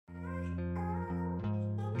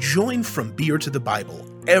Join From Beer to the Bible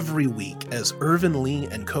every week as Irvin Lee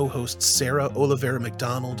and co-host Sarah Oliveira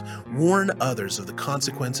McDonald warn others of the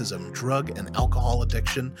consequences of drug and alcohol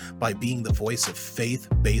addiction by being the voice of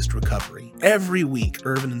faith-based recovery. Every week,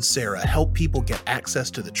 Irvin and Sarah help people get access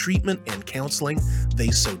to the treatment and counseling they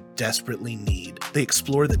so desperately need. They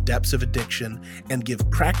explore the depths of addiction and give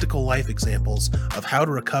practical life examples of how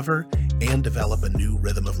to recover and develop a new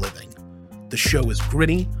rhythm of living. The show is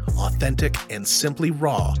gritty, authentic, and simply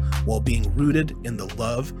raw while being rooted in the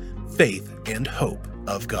love, faith, and hope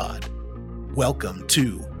of God. Welcome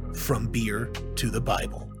to From Beer to the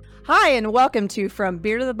Bible. Hi, and welcome to From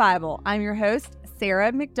Beer to the Bible. I'm your host,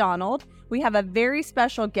 Sarah McDonald. We have a very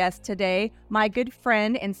special guest today, my good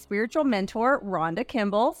friend and spiritual mentor, Rhonda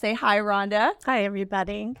Kimball. Say hi, Rhonda. Hi,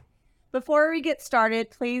 everybody. Before we get started,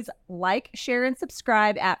 please like, share, and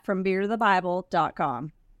subscribe at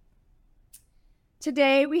FromBeerToTheBible.com.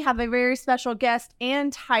 Today, we have a very special guest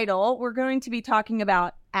and title. We're going to be talking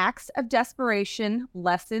about Acts of Desperation,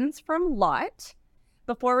 Lessons from Lot.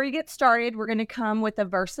 Before we get started, we're going to come with a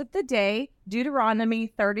verse of the day,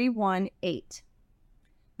 Deuteronomy 31:8.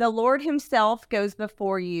 The Lord himself goes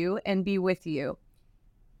before you and be with you.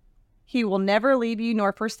 He will never leave you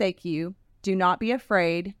nor forsake you. Do not be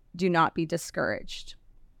afraid. Do not be discouraged.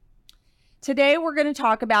 Today, we're going to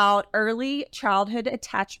talk about early childhood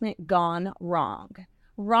attachment gone wrong.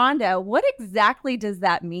 Rhonda, what exactly does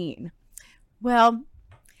that mean? Well,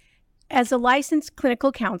 as a licensed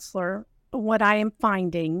clinical counselor, what I am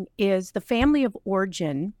finding is the family of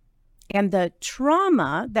origin and the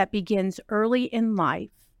trauma that begins early in life.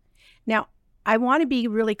 Now, I want to be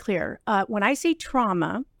really clear. When I say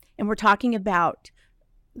trauma, and we're talking about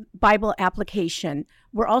Bible application,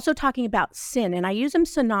 we're also talking about sin, and I use them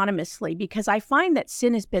synonymously because I find that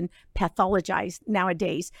sin has been pathologized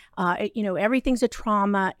nowadays. Everything's a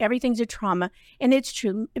trauma, and it's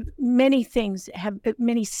true. Many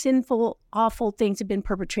sinful, awful things have been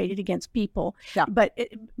perpetrated against people. Yeah.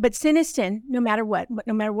 But sin is sin, no matter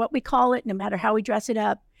what we call it, no matter how we dress it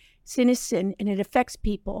up. Sin is sin, and it affects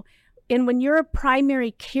people. And when you're a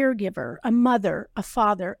primary caregiver, a mother, a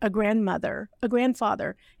father, a grandmother, a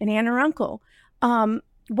grandfather, an aunt or uncle,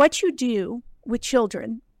 what you do with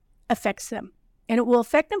children affects them. And it will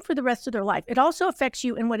affect them for the rest of their life. It also affects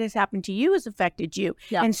you, and what has happened to you has affected you.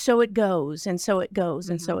 Yeah. And so it goes, and so it goes,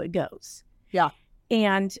 and so it goes. Yeah.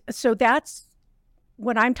 And so that's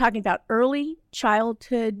what I'm talking about, early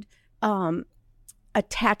childhood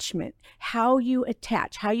attachment, how you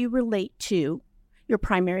attach, how you relate to your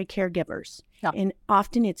primary caregivers. Yeah. And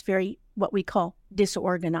often it's very what we call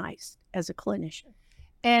disorganized as a clinician.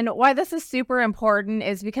 And why this is super important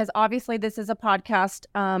is because obviously this is a podcast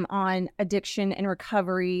on addiction and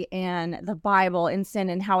recovery and the Bible and sin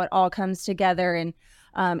and how it all comes together. And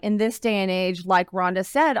in this day and age, like Rhonda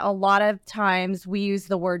said, a lot of times we use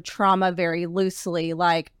the word trauma very loosely.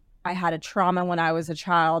 Like, I had a trauma when I was a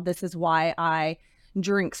child. This is why I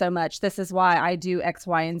drink so much. This is why I do X,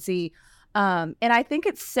 Y, and Z. And I think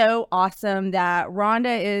it's so awesome that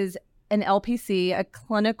Rhonda is an LPC, a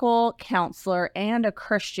clinical counselor, and a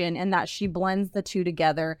Christian, and that she blends the two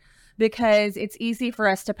together, because it's easy for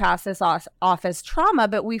us to pass this off as trauma,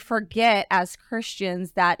 but we forget as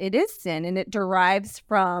Christians that it is sin, and it derives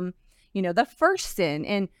from, the first sin.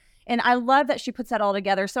 And I love that she puts that all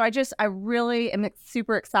together. So I really am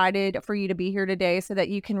super excited for you to be here today so that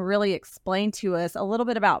you can really explain to us a little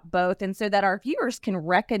bit about both, and so that our viewers can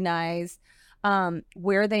recognize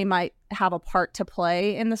where they might have a part to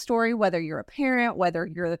play in the story, whether you're a parent, whether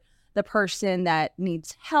you're the person that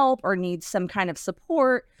needs help or needs some kind of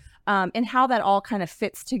support, and how that all kind of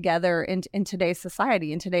fits together in today's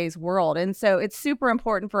society, in today's world. And so it's super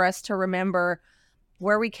important for us to remember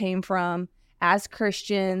where we came from as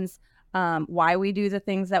Christians, why we do the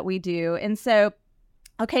things that we do. And so,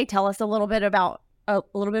 okay, tell us a little bit about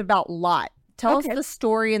Lot. Tell us the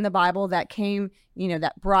story in the Bible that came,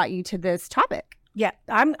 that brought you to this topic. Yeah,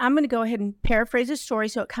 I'm going to go ahead and paraphrase the story.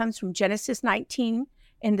 So it comes from Genesis 19,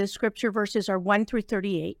 and the scripture verses are 1 through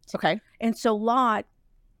 38. Okay. And so Lot,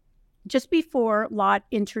 just before Lot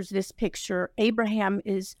enters this picture, Abraham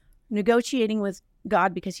is negotiating with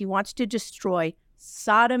God because he wants to destroy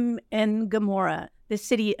Sodom and Gomorrah, the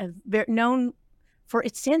city known for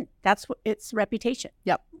its sin. That's what its reputation.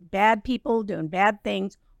 Yep. Bad people doing bad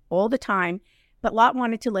things all the time. But Lot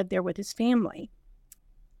wanted to live there with his family.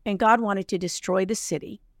 And God wanted to destroy the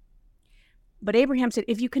city. But Abraham said,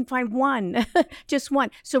 if you can find one, just one.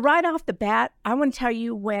 So right off the bat, I want to tell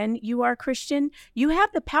you, when you are a Christian, you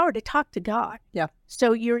have the power to talk to God. Yeah.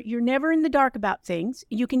 So you're never in the dark about things.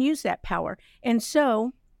 You can use that power. And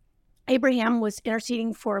so Abraham was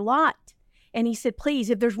interceding for Lot. And he said, please,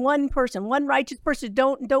 if there's one person, one righteous person,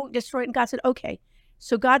 don't destroy it. And God said, okay.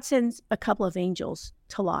 So God sends a couple of angels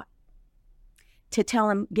to Lot to tell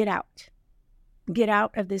him, get out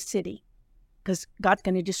of this city, because God's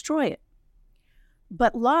going to destroy it.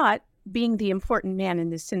 But Lot, being the important man in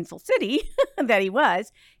this sinful city that he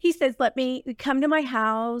was, he says, let me come to my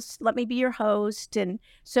house, let me be your host. And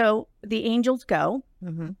so the angels go.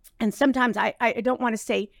 And sometimes I don't want to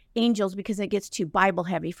say angels because it gets too Bible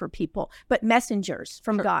heavy for people, but messengers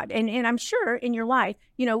from God. And I'm sure in your life,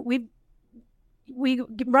 we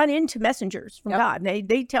run into messengers from God.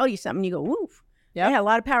 They tell you something, you go, woof. Yeah, a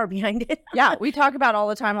lot of power behind it. Yeah, we talk about all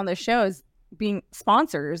the time on this show is being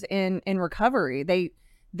sponsors in recovery.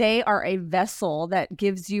 They are a vessel that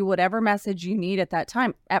gives you whatever message you need at that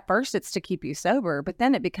time. At first, it's to keep you sober, but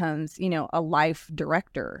then it becomes, a life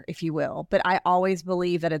director, if you will. But I always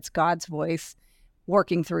believe that it's God's voice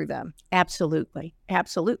working through them. Absolutely.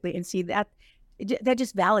 Absolutely. And see, that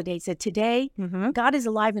just validates it. Today, God is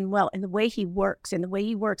alive and well, and the way he works in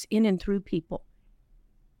and through people,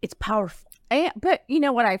 it's powerful. But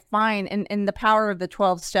what I find in the power of the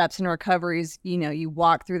 12 steps in recovery is, you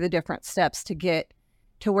walk through the different steps to get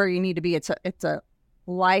to where you need to be. It's a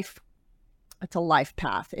life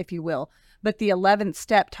path, if you will. But the 11th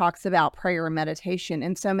step talks about prayer and meditation.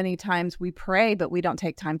 And so many times we pray, but we don't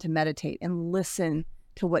take time to meditate and listen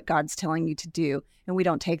to what God's telling you to do. And we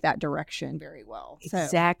don't take that direction very well.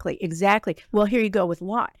 Exactly. Well, here you go with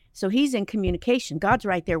Lot. So he's in communication. God's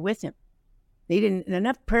right there with him. They didn't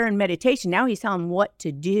enough prayer and meditation. Now he's telling them what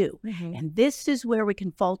to do. And this is where we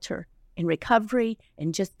can falter in recovery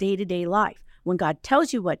and just day-to-day life. When God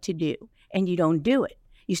tells you what to do and you don't do it,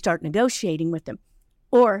 you start negotiating with him.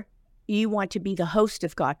 Or you want to be the host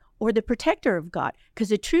of God or the protector of God. Because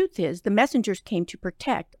the truth is, the messengers came to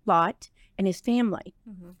protect Lot and his family.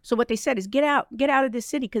 So what they said is, get out of this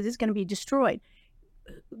city because it's going to be destroyed.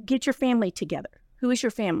 Get your family together. Who is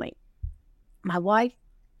your family? My wife,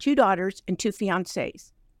 2 daughters, and 2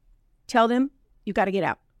 fiancés. Tell them you got to get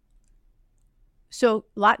out. So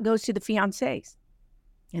Lot goes to the fiancés.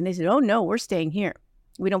 And they said, oh, no, we're staying here.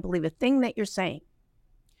 We don't believe a thing that you're saying.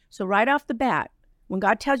 So right off the bat, when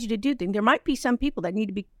God tells you to do things, there might be some people that need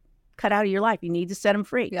to be cut out of your life. You need to set them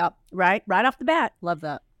free. Yep. Right off the bat. Love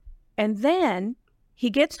that. And then he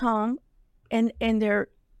gets home, and there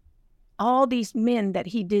all these men that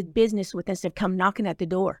he did business with have come knocking at the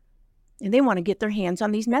door. And they want to get their hands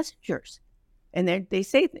on these messengers. And they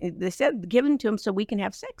said, give them to him so we can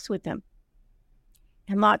have sex with them.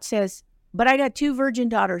 And Lot says, but I got 2 virgin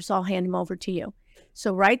daughters. I'll hand them over to you.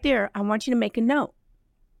 So right there, I want you to make a note.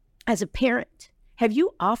 As a parent, have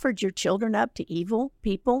you offered your children up to evil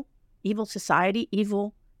people, evil society,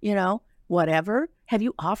 evil, whatever? Have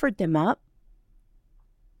you offered them up?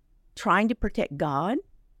 Trying to protect God?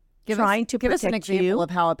 Give us an example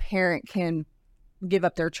of how a parent can give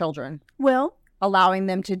up their children. Well, allowing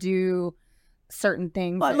them to do certain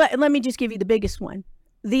things. Well, let me just give you the biggest one.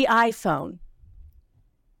 The iPhone.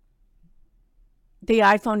 The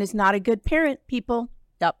iPhone is not a good parent, people.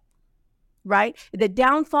 Yep. Right? The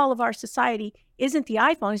downfall of our society isn't the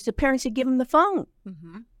iPhone, it's the parents that give them the phone.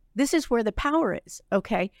 This is where the power is,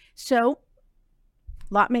 okay? So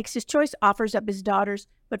Lot makes his choice, offers up his daughters,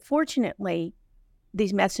 but fortunately,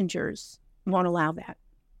 these messengers won't allow that.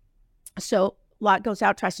 So Lot goes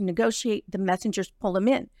out, tries to negotiate. The messengers pull him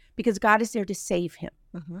in because God is there to save him,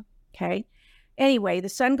 okay? Anyway, the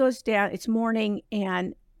sun goes down, it's morning,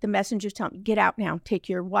 and the messengers tell him, get out now. Take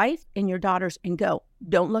your wife and your daughters and go.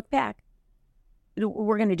 Don't look back.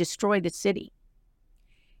 We're going to destroy the city.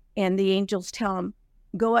 And the angels tell him,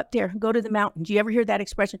 go up there, go to the mountain. Do you ever hear that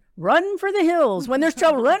expression? Run for the hills. When there's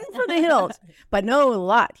trouble, run for the hills. But no,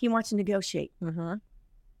 Lot, he wants to negotiate. I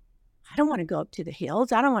don't want to go up to the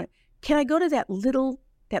hills. I don't want to. Can I go to that little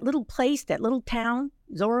place, that little town,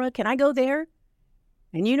 Zorah? Can I go there?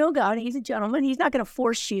 And God, he's a gentleman. He's not going to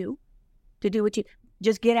force you to do what you...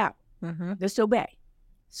 Just get out. Just obey.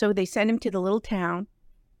 So they send him to the little town.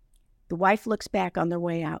 The wife looks back on their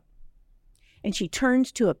way out. And she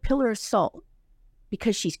turns to a pillar of salt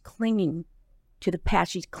because she's clinging to the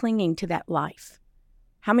past. She's clinging to that life.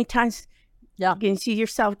 How many times you can see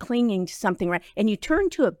yourself clinging to something, right? And you turn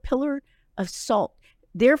to a pillar of salt,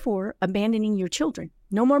 therefore abandoning your children.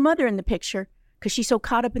 No more mother in the picture because she's so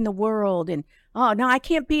caught up in the world and, oh, no, I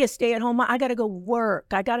can't be a stay-at-home mom. I got to go work.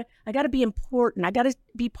 I got to be important. I got to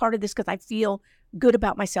be part of this because I feel good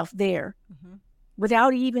about myself there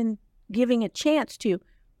without even giving a chance to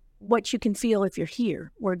what you can feel if you're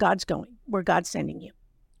here, where God's going, where God's sending you,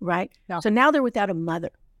 right? Yeah. So now they're without a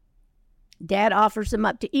mother. Dad offers them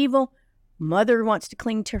up to evil. Mother wants to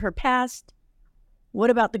cling to her past. What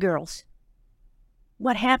about the girls?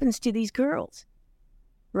 what happens to these girls,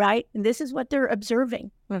 right? And this is what they're observing.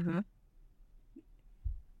 Mm-hmm.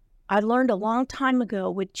 I learned a long time ago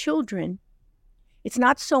with children, it's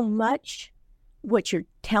not so much what you're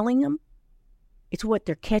telling them, it's what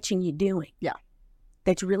they're catching you doing. Yeah.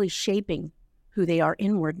 That's really shaping who they are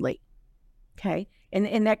inwardly. Okay.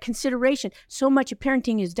 And that consideration, so much of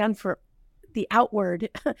parenting is done for the outward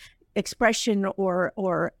expression or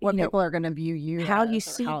what people are going to view you how as, you or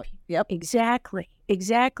see. how, yep. Exactly.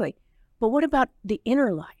 But what about the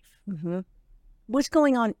inner life? Mm-hmm. What's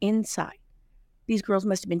going on inside? These girls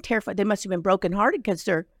must have been terrified. They must have been brokenhearted because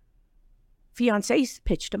their fiancés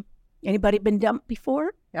pitched them. Anybody been dumped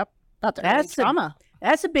before? Yep. That's trauma.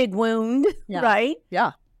 That's a big wound, right?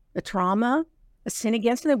 Yeah. A trauma, a sin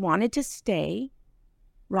against them. They wanted to stay,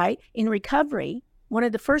 right? In recovery, one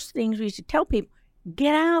of the first things we used to tell people,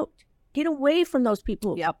 get out, get away from those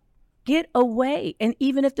people. Yep. Get away. And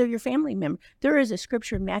even if they're your family member, there is a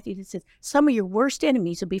scripture in Matthew that says, some of your worst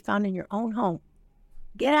enemies will be found in your own home.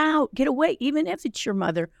 Get out, get away, even if it's your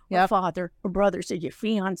mother or father or brothers or your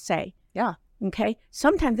fiance. Yeah. Okay.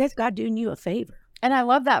 Sometimes that's God doing you a favor. And I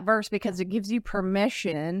love that verse because it gives you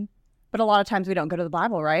permission. But a lot of times we don't go to the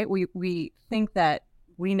Bible, right? We think that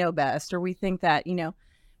we know best, or we think that,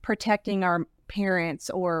 protecting our parents,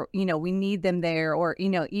 or, we need them there, or,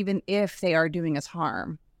 even if they are doing us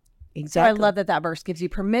harm. Exactly. So I love that verse gives you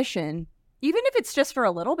permission, even if it's just for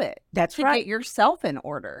a little bit. That's to right. get yourself in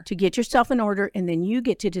order. To get yourself in order, and then you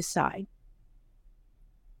get to decide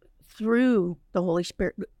through the Holy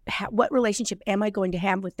Spirit, what relationship am I going to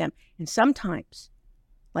have with them? And sometimes,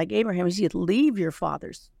 like Abraham, you leave your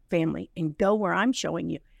father's family and go where I'm showing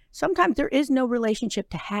you. Sometimes there is no relationship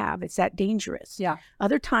to have. It's that dangerous. Yeah.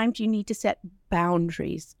 Other times you need to set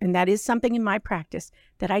boundaries. And that is something in my practice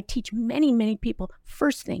that I teach many, many people.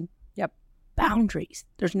 First thing, boundaries.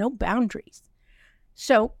 There's no boundaries.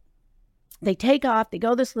 So they take off, they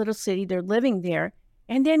go to this little city, they're living there.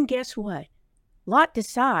 And then guess what? Lot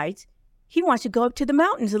decides he wants to go up to the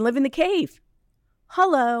mountains and live in the cave.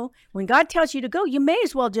 Hello. When God tells you to go, you may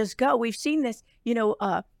as well just go. We've seen this,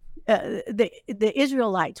 the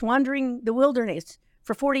Israelites wandering the wilderness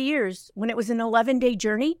for 40 years when it was an 11-day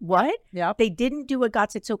journey. What? Yeah. They didn't do what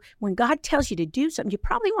God said. So when God tells you to do something, you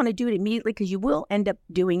probably want to do it immediately because you will end up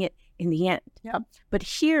doing it in the end. Yeah. But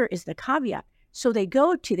here is the caveat. So they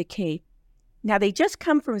go to the cave. Now they just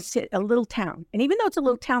come from a little town. And even though it's a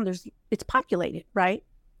little town, it's populated, right?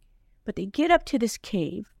 But they get up to this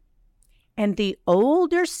cave. And the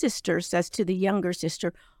older sister says to the younger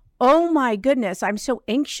sister, oh my goodness, I'm so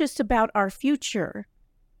anxious about our future.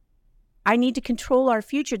 I need to control our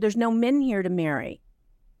future. There's no men here to marry.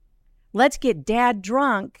 Let's get dad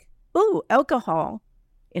drunk. Ooh, alcohol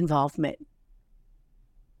involvement.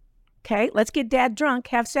 Okay, let's get dad drunk,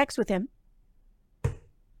 have sex with him.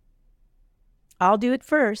 I'll do it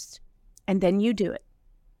first, and then you do it.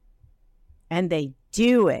 And they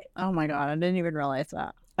do it. Oh my God, I didn't even realize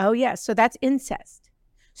that. Oh, yeah. So that's incest.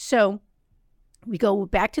 So we go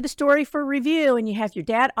back to the story for review, and you have your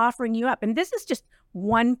dad offering you up. And this is just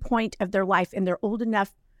one point of their life, and they're old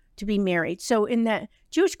enough to be married. So in the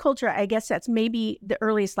Jewish culture, I guess that's maybe the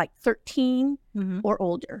earliest, like 13 or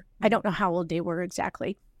older. I don't know how old they were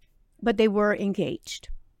exactly, but they were engaged.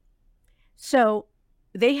 So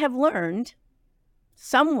they have learned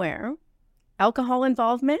somewhere alcohol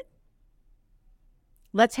involvement.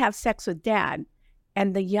 Let's have sex with dad.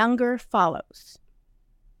 And the younger follows.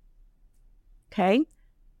 Okay?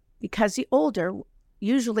 Because the older,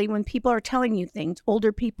 usually when people are telling you things,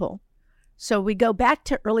 older people. So we go back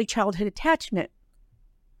to early childhood attachment.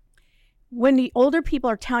 When the older people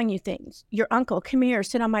are telling you things, your uncle, come here,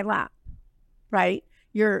 sit on my lap, right?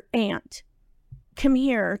 Your aunt, come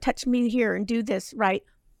here, touch me here and do this, right?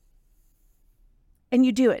 And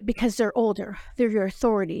you do it because they're older. They're your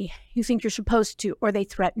authority. You think you're supposed to, or they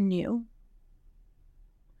threaten you.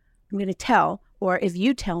 I'm going to tell, or if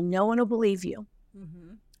you tell, no one will believe you.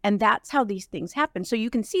 Mm-hmm. And that's how these things happen. So you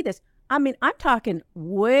can see this. I mean, I'm talking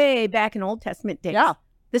way back in Old Testament days. Yeah.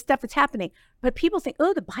 This stuff is happening. But people think,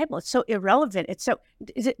 oh, the Bible is so irrelevant.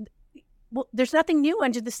 Well, there's nothing new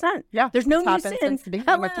under the sun. Yeah. There's no new sin. sin. Since the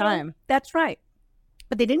beginning of time. That's right.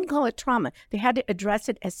 But they didn't call it trauma. They had to address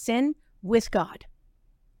it as sin with God.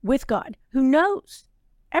 With God, who knows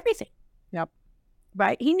everything. Yep.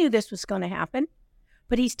 Right? He knew this was going to happen.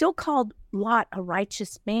 But he still called Lot a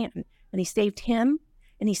righteous man. And he saved him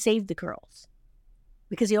and he saved the girls.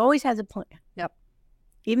 Because he always has a plan. Yep.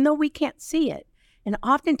 Even though we can't see it. And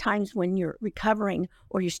oftentimes when you're recovering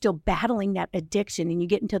or you're still battling that addiction and you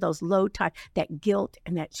get into those low times, that guilt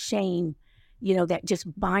and that shame, that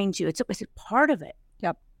just binds you. It's a part of it.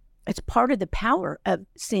 Yep. It's part of the power of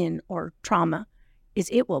sin or trauma is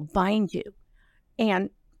it will bind you. And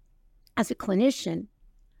as a clinician,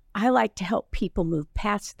 I like to help people move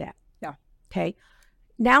past that. Yeah. Okay.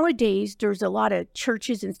 Nowadays, there's a lot of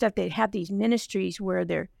churches and stuff that have these ministries where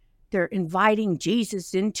they're inviting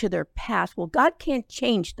Jesus into their past. Well, God can't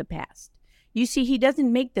change the past. You see, he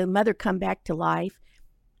doesn't make the mother come back to life.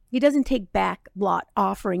 He doesn't take back Lot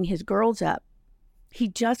offering his girls up. He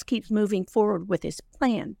just keeps moving forward with his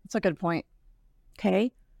plan. That's a good point.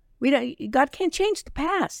 Okay. God can't change the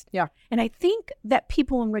past. Yeah. And I think that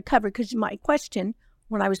people in recovery, because my question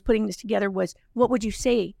when I was putting this together was, what would you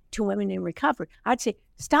say to women in recovery? I'd say,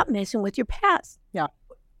 stop messing with your past. Yeah.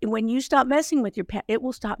 When you stop messing with your past, it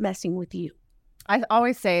will stop messing with you. I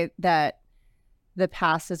always say that the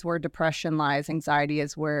past is where depression lies. Anxiety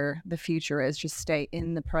is where the future is. Just stay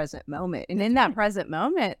in the present moment. And in that present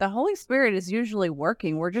moment, the Holy Spirit is usually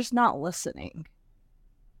working. We're just not listening.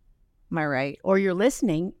 Am I right? Or you're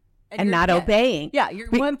listening and not obeying. Yeah, you're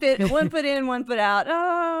one foot in, one foot out.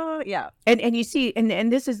 Oh, yeah. And you see,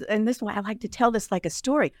 and this is why I like to tell this like a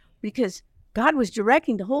story, because God was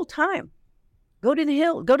directing the whole time. Go to the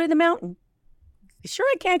hill, go to the mountain. Sure,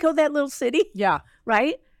 I can't go to that little city. Yeah.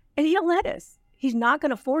 Right? And he'll let us. He's not going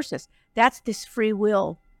to force us. That's this free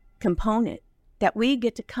will component that we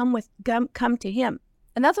get to come to him.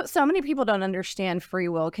 And that's what so many people don't understand, free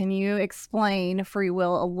will. Can you explain free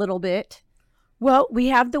will a little bit? Well, we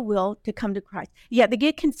have the will to come to Christ. Yeah, they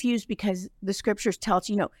get confused because the scriptures tell us,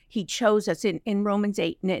 he chose us in Romans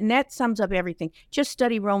 8. And that sums up everything. Just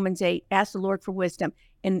study Romans 8, ask the Lord for wisdom,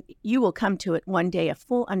 and you will come to it one day, a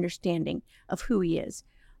full understanding of who he is.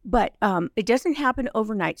 But it doesn't happen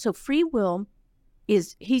overnight. So free will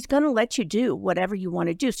is, he's going to let you do whatever you want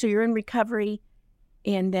to do. So you're in recovery,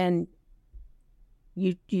 and then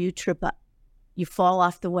you trip up. You fall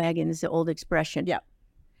off the wagon is the old expression. Yeah.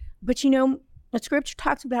 But the scripture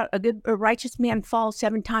talks about a righteous man falls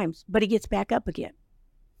 7 times, but he gets back up again.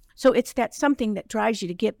 So it's that something that drives you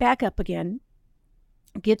to get back up again,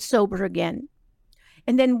 get sober again.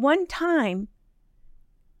 And then one time,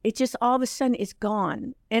 it just all of a sudden is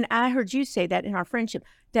gone. And I heard you say that in our friendship,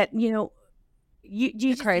 that, you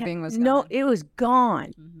the craving was gone. No, it was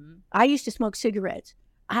gone. Mm-hmm. I used to smoke cigarettes.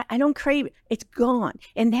 I don't crave it. It's gone.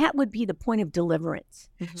 And that would be the point of deliverance.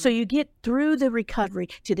 Mm-hmm. So you get through the recovery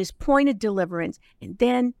to this point of deliverance, and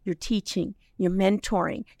then you're teaching, you're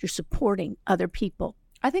mentoring, you're supporting other people.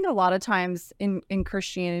 I think a lot of times in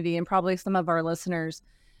Christianity, and probably some of our listeners,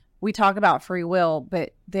 we talk about free will,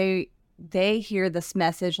 but they hear this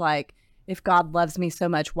message like, if God loves me so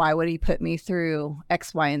much, why would he put me through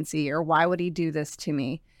X, Y, and Z? Or why would he do this to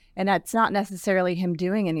me? And that's not necessarily him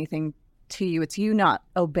doing anything to you. It's you not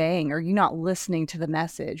obeying, or you not listening to the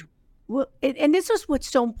message. Well, and this is what's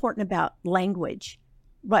so important about language,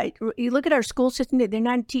 right? You look at our school system, they're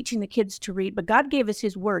not teaching the kids to read, but God gave us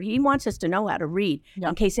his word. He wants us to know how to read,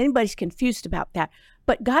 in case anybody's confused about that.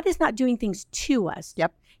 But God is not doing things to us.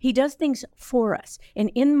 Yep. He does things for us.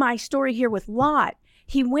 And in my story here with Lot,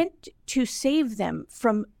 he went to save them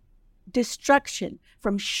from destruction,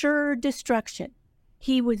 from sure destruction.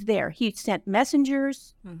 He was there. He sent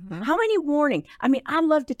messengers. Mm-hmm. How many warning? I mean, I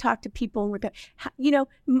love to talk to people.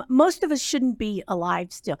 Most of us shouldn't be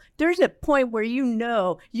alive still. There's a point where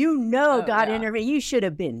God intervened. You should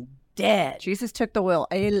have been dead. Jesus took the wheel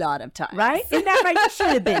a lot of times. Right? Isn't that right? You should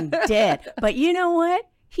have been dead. But you know what?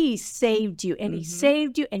 He saved you, and he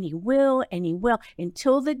saved you, and he will,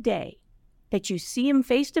 until the day that you see him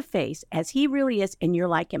face to face as he really is, and you're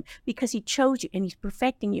like him, because he chose you, and he's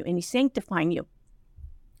perfecting you, and he's sanctifying you.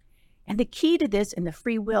 And the key to this and the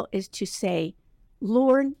free will is to say,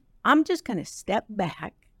 Lord, I'm just going to step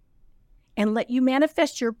back and let you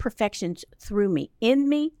manifest your perfections through me, in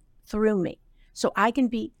me, through me, so I can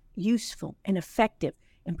be useful and effective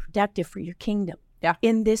and productive for your kingdom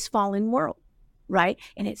in this fallen world, right?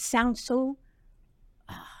 And it sounds so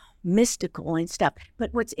mystical and stuff.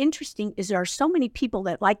 But what's interesting is there are so many people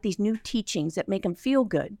that like these new teachings that make them feel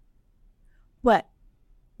good. But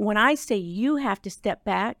when I say you have to step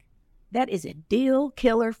back, that is a deal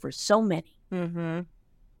killer for so many. Mm-hmm.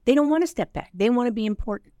 They don't want to step back. They want to be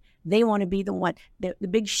important. They want to be the one, the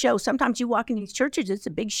big show. Sometimes you walk in these churches, it's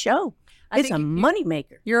a big show. It's a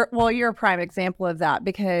moneymaker. You're a prime example of that,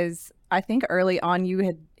 because I think early on you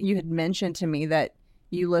had mentioned to me that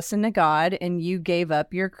you listened to God and you gave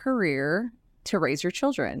up your career to raise your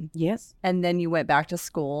children. Yes. And then you went back to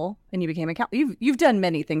school and you became a counselor. You've done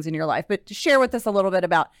many things in your life, but share with us a little bit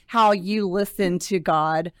about how you listened to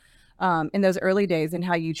God in those early days and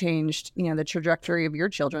how you changed, the trajectory of your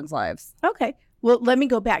children's lives. Okay. Well, let me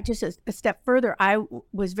go back just a step further. I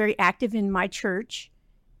was very active in my church,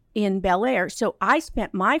 in Bel Air. So I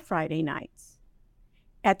spent my Friday nights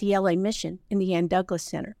at the LA Mission in the Ann Douglas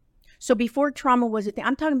Center. So before trauma was a thing,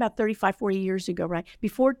 I'm talking about 35, 40 years ago, right?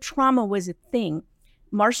 Before trauma was a thing,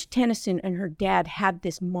 Marsha Tennyson and her dad had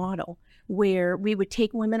this model where we would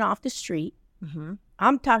take women off the street. Mm-hmm.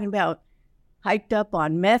 I'm talking about hyped up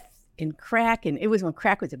on meth and crack, and it was when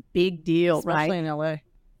crack was a big deal, especially right? in LA.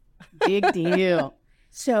 Big deal.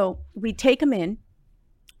 So we'd take them in,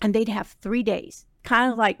 and they'd have 3 days,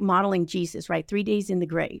 kind of like modeling Jesus, right? 3 days in the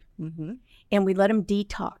grave. Mm-hmm. And we let them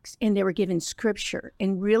detox, and they were given scripture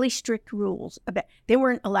and really strict rules about. They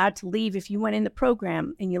weren't allowed to leave. If you went in the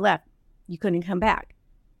program and you left, you couldn't come back.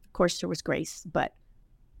 Of course, there was grace, but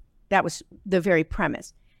that was the very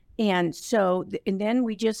premise. And so, and then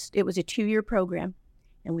it was a 2-year program,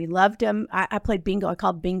 and we loved them. I played bingo. I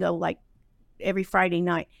called bingo like every Friday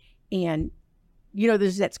night. And,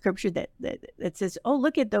 there's that scripture that says, oh,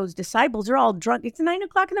 look at those disciples. They're all drunk. It's 9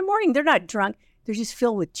 o'clock in the morning. They're not drunk. They're just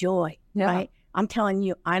filled with joy, right? I'm telling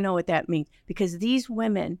you, I know what that means, because these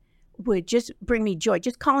women would just bring me joy.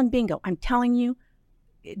 Just calling bingo. I'm telling you,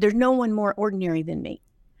 there's no one more ordinary than me.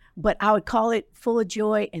 But I would call it full of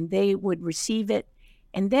joy, and they would receive it.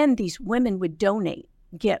 And then these women would donate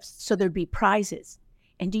gifts, so there'd be prizes.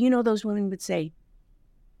 And do you know those women would say,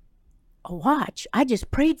 a watch? I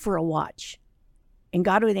just prayed for a watch. And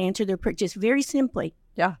God would answer their prayer just very simply.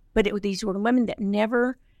 Yeah. But these were women that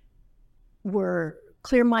never were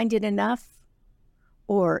clear-minded enough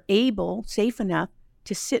or safe enough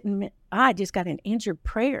to sit and, I just got an answered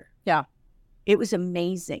prayer. Yeah. It was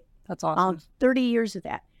amazing. That's awesome. 30 years of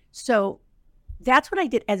that. So that's what I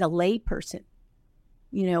did as a lay person,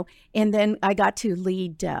 and then I got to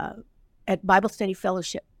lead at Bible Study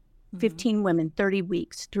Fellowship, 15 women, 30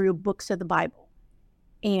 weeks through books of the Bible,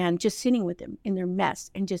 and just sitting with them in their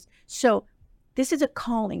mess. And so this is a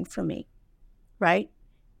calling for me, right?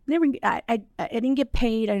 I didn't get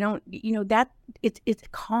paid. I don't, that it's a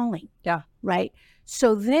calling. Yeah. Right.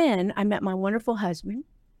 So then I met my wonderful husband,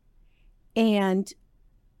 and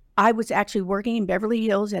I was actually working in Beverly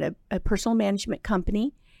Hills at a personal management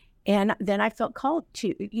company. And then I felt called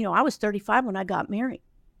to, I was 35 when I got married.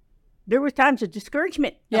 There were times of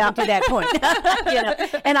discouragement up to that point.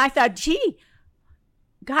 And I thought, gee,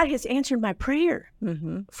 God has answered my prayer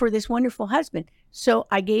for this wonderful husband. So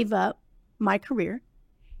I gave up my career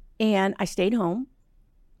and I stayed home.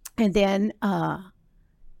 And then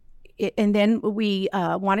we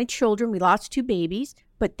wanted children. We lost 2 babies,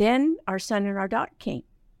 but then our son and our daughter came.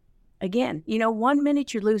 Again, 1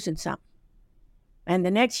 minute you're losing something, and the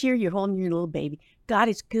next year you're holding your little baby. God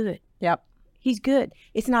is good. Yep. He's good.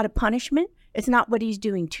 It's not a punishment. It's not what he's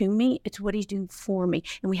doing to me. It's what he's doing for me.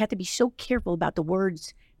 And we have to be so careful about the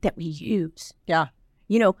words that we use. Yeah.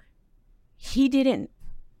 He didn't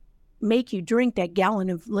make you drink that gallon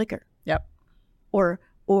of liquor. Yep. Or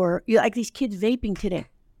like these kids vaping today.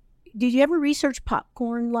 Did you ever research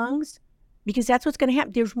popcorn lungs? Because that's what's going to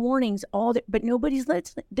happen. There's warnings but nobody's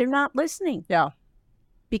listening. They're not listening. Yeah.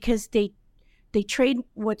 Because they trade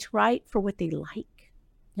what's right for what they like.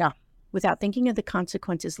 Yeah. Without thinking of the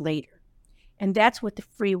consequences later. And that's what the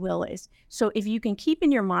free will is. So if you can keep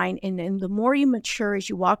in your mind, and the more you mature as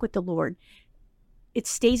you walk with the Lord, it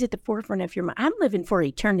stays at the forefront of your mind. I'm living for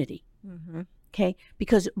eternity. Mm-hmm. Okay?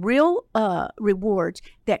 Because real rewards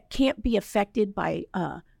that can't be affected by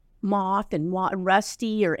moth and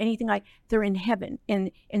rusty or anything they're in heaven.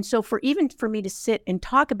 And so for me to sit and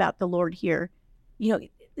talk about the Lord here,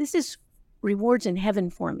 this is rewards in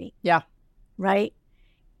heaven for me. Yeah. Right?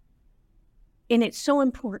 And it's so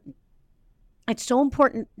important. It's so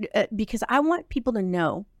important because I want people to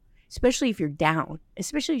know, especially if you're down,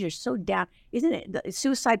 especially if you're so down, isn't it? The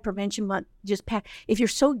Suicide Prevention Month just passed. If you're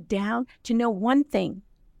so down, to know one thing,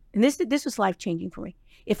 and this was life-changing for me.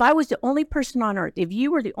 If I was the only person on earth, if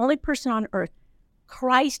you were the only person on earth,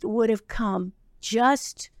 Christ would have come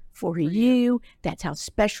just for you. That's how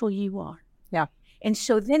special you are. Yeah. And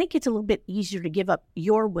so then it gets a little bit easier to give up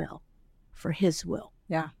your will for his will.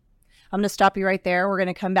 Yeah. I'm going to stop you right there. We're going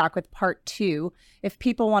to come back with part 2. If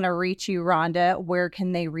people want to reach you, Rhonda, where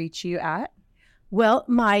can they reach you at? Well,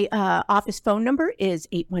 my office phone number is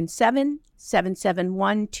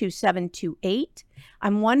 817-771-2728.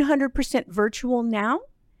 I'm 100% virtual now,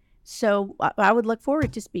 so I would look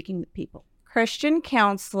forward to speaking with people. Christian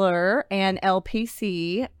counselor and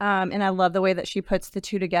LPC, and I love the way that she puts the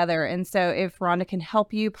two together. And so if Rhonda can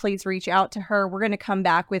help you, please reach out to her. We're going to come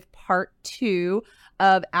back with part 2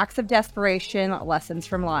 of Acts of Desperation, Lessons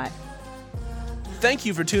from Life. Thank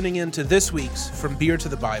you for tuning in to this week's From Beer to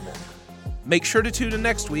the Bible. Make sure to tune in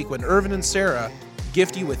next week when Irvin and Sarah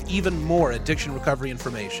gift you with even more addiction recovery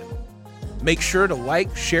information. Make sure to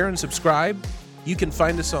like, share, and subscribe. You can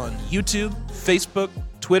find us on YouTube, Facebook,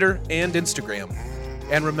 Twitter, and Instagram.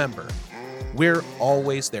 And remember, we're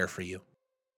always there for you.